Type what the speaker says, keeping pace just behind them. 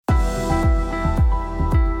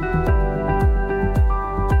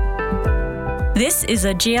This is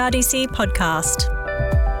a GRDC podcast.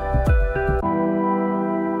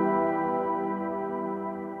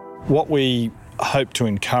 What we hope to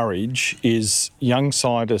encourage is young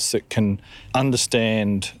scientists that can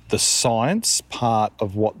understand the science part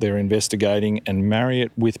of what they're investigating and marry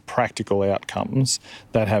it with practical outcomes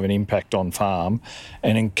that have an impact on farm,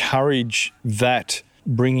 and encourage that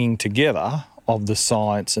bringing together of the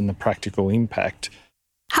science and the practical impact.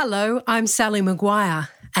 Hello, I'm Sally Maguire,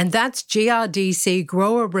 and that's GRDC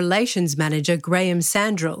Grower Relations Manager Graham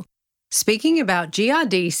Sandrill, speaking about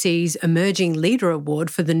GRDC's Emerging Leader Award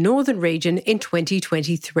for the Northern Region in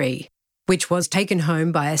 2023, which was taken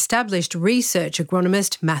home by established research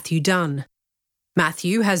agronomist Mathew Dunn.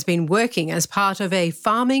 Mathew has been working as part of a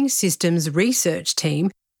farming systems research team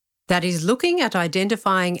that is looking at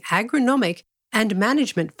identifying agronomic and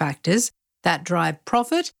management factors that drive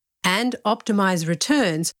profit and optimise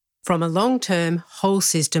returns from a long-term whole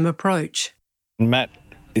system approach. Matt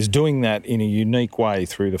is doing that in a unique way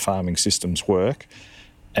through the farming systems work,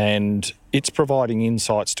 and it's providing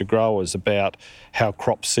insights to growers about how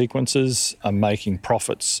crop sequences are making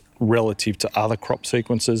profits relative to other crop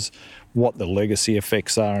sequences, what the legacy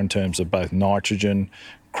effects are in terms of both nitrogen,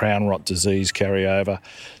 crown rot disease carryover.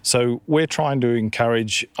 So we're trying to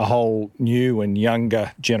encourage a whole new and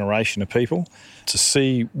younger generation of people to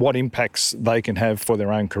see what impacts they can have for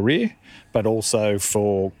their own career, but also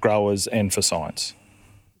for growers and for science.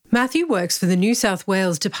 Mathew works for the New South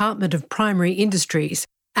Wales Department of Primary Industries,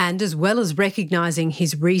 and as well as recognising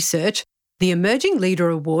his research, the Emerging Leader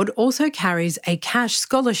Award also carries a cash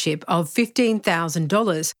scholarship of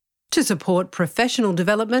 $15,000 to support professional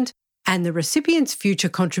development and the recipient's future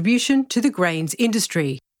contribution to the grains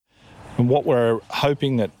industry. And what we're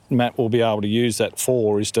hoping that Matt will be able to use that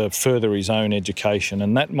for is to further his own education,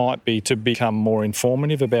 and that might be to become more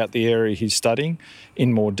informative about the area he's studying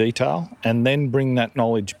in more detail, and then bring that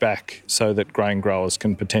knowledge back so that grain growers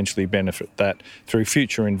can potentially benefit that through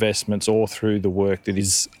future investments or through the work that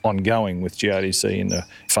is ongoing with GRDC in the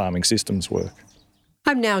farming systems work.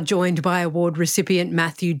 I'm now joined by award recipient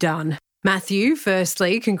Mathew Dunn. Mathew,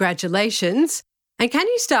 firstly, congratulations. And can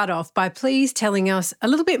you start off by please telling us a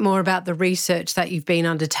little bit more about the research that you've been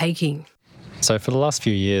undertaking? So for the last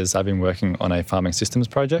few years, I've been working on a farming systems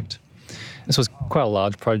project. This was quite a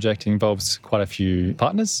large project. It involves quite a few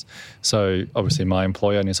partners. So obviously my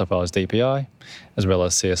employer, New South Wales DPI, as well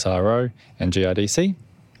as CSIRO and GRDC.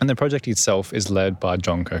 And the project itself is led by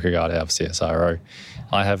John Kierkegaard, our CSIRO.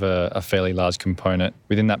 I have a fairly large component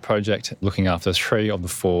within that project, looking after 3 of the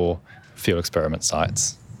 4 field experiment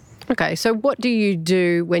sites. Okay, so what do you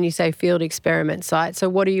do when you say field experiment site? So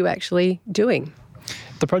what are you actually doing?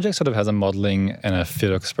 The project sort of has a modelling and a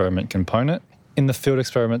field experiment component. In the field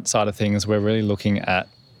experiment side of things, we're really looking at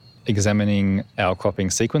examining our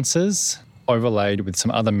cropping sequences overlaid with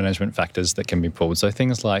some other management factors that can be pulled. So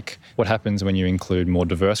things like what happens when you include more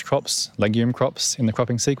diverse crops, legume crops in the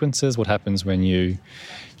cropping sequences, what happens when you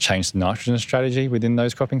change the nitrogen strategy within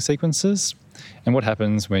those cropping sequences, and what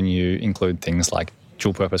happens when you include things like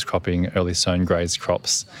dual-purpose cropping, early sown graze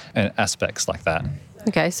crops, and aspects like that.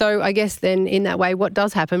 Okay, so I guess then in that way, what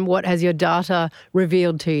does happen? What has your data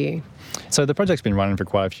revealed to you? So the project's been running for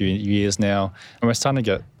quite a few years now, and we're starting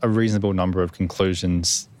to get a reasonable number of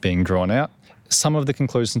conclusions being drawn out. Some of the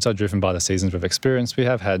conclusions are driven by the seasons we've experienced. We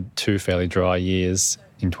have had 2 fairly dry years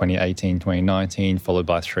in 2018, 2019, followed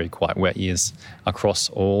by 3 quite wet years across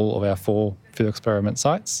all of our 4 field experiment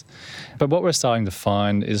sites. But what we're starting to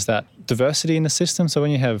find is that diversity in the system, so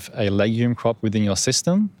when you have a legume crop within your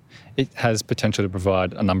system, it has potential to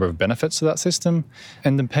provide a number of benefits to that system.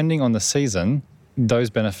 And depending on the season, those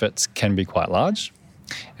benefits can be quite large.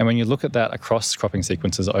 And when you look at that across cropping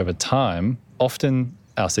sequences over time, often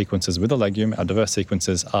our sequences with a legume, our diverse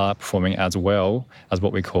sequences, are performing as well as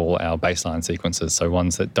what we call our baseline sequences, so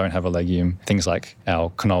ones that don't have a legume, things like our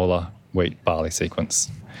canola, wheat, barley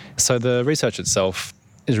sequence. So the research itself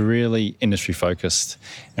is really industry focused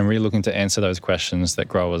and really looking to answer those questions that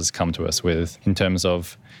growers come to us with in terms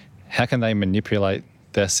of how can they manipulate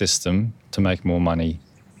their system to make more money.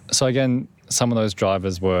 So again, some of those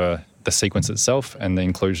drivers were the sequence itself and the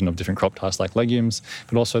inclusion of different crop types like legumes,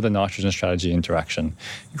 but also the nitrogen strategy interaction.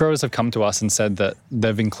 Growers have come to us and said that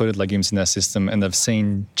they've included legumes in their system and they've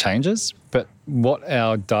seen changes, but what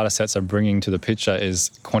our data sets are bringing to the picture is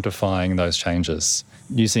quantifying those changes.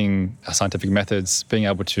 using scientific methods, being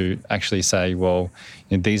able to actually say, well,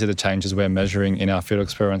 these are the changes we're measuring in our field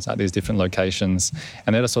experiments at these different locations.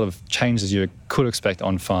 And they're the sort of changes you could expect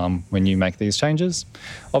on farm when you make these changes.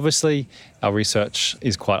 Obviously, our research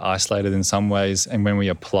is quite isolated in some ways, and when we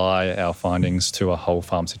apply our findings to a whole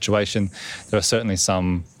farm situation, there are certainly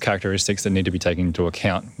some characteristics that need to be taken into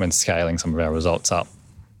account when scaling some of our results up.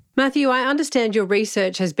 Mathew, I understand your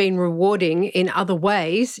research has been rewarding in other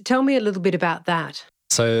ways. Tell me a little bit about that.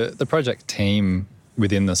 So the project team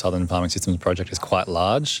within the Southern Farming Systems Project is quite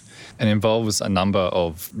large and involves a number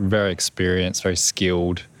of very experienced, very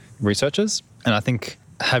skilled researchers. And I think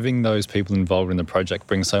having those people involved in the project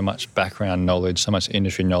brings so much background knowledge, so much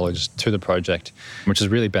industry knowledge to the project, which has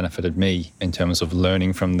really benefited me in terms of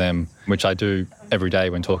learning from them, which I do every day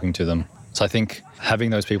when talking to them. So I think having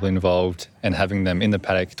those people involved and having them in the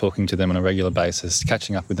paddock, talking to them on a regular basis,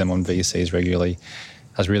 catching up with them on VCs regularly,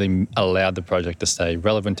 has really allowed the project to stay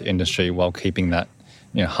relevant to industry while keeping that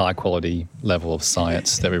high quality level of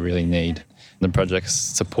science that we really need. The project's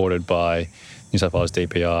supported by New South Wales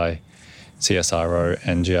DPI, CSIRO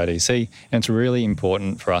and GRDC, and it's really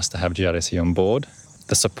important for us to have GRDC on board.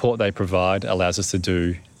 The support they provide allows us to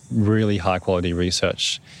do really high quality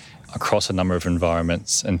research across a number of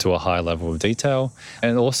environments and to a high level of detail.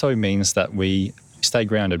 And it also means that we stay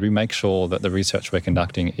grounded. We make sure that the research we're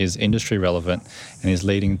conducting is industry relevant and is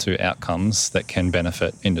leading to outcomes that can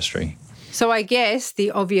benefit industry. So I guess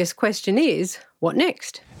the obvious question is, what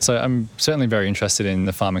next? So I'm certainly very interested in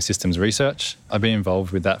the farming systems research. I've been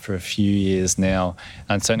involved with that for a few years now,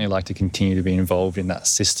 and I'd certainly like to continue to be involved in that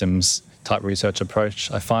systems type research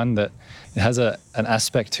approach. I find that it has an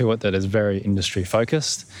aspect to it that is very industry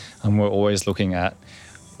focused, and we're always looking at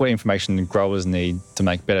what information growers need to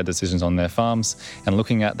make better decisions on their farms, and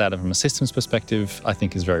looking at that from a systems perspective I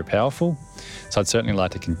think is very powerful. So I'd certainly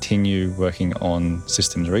like to continue working on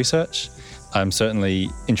systems research. I'm certainly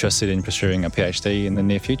interested in pursuing a PhD in the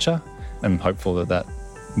near future. I'm hopeful that that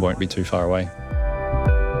won't be too far away.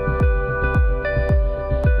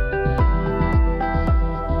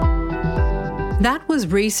 That was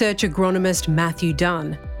research agronomist Mathew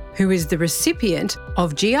Dunn, who is the recipient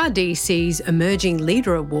of GRDC's Emerging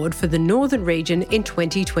Leader Award for the Northern Region in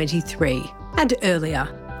 2023. And earlier,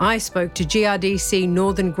 I spoke to GRDC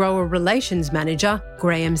Northern Grower Relations Manager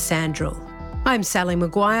Graham Sandrill. I'm Sally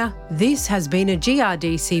Maguire. This has been a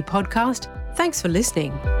GRDC podcast. Thanks for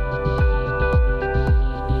listening.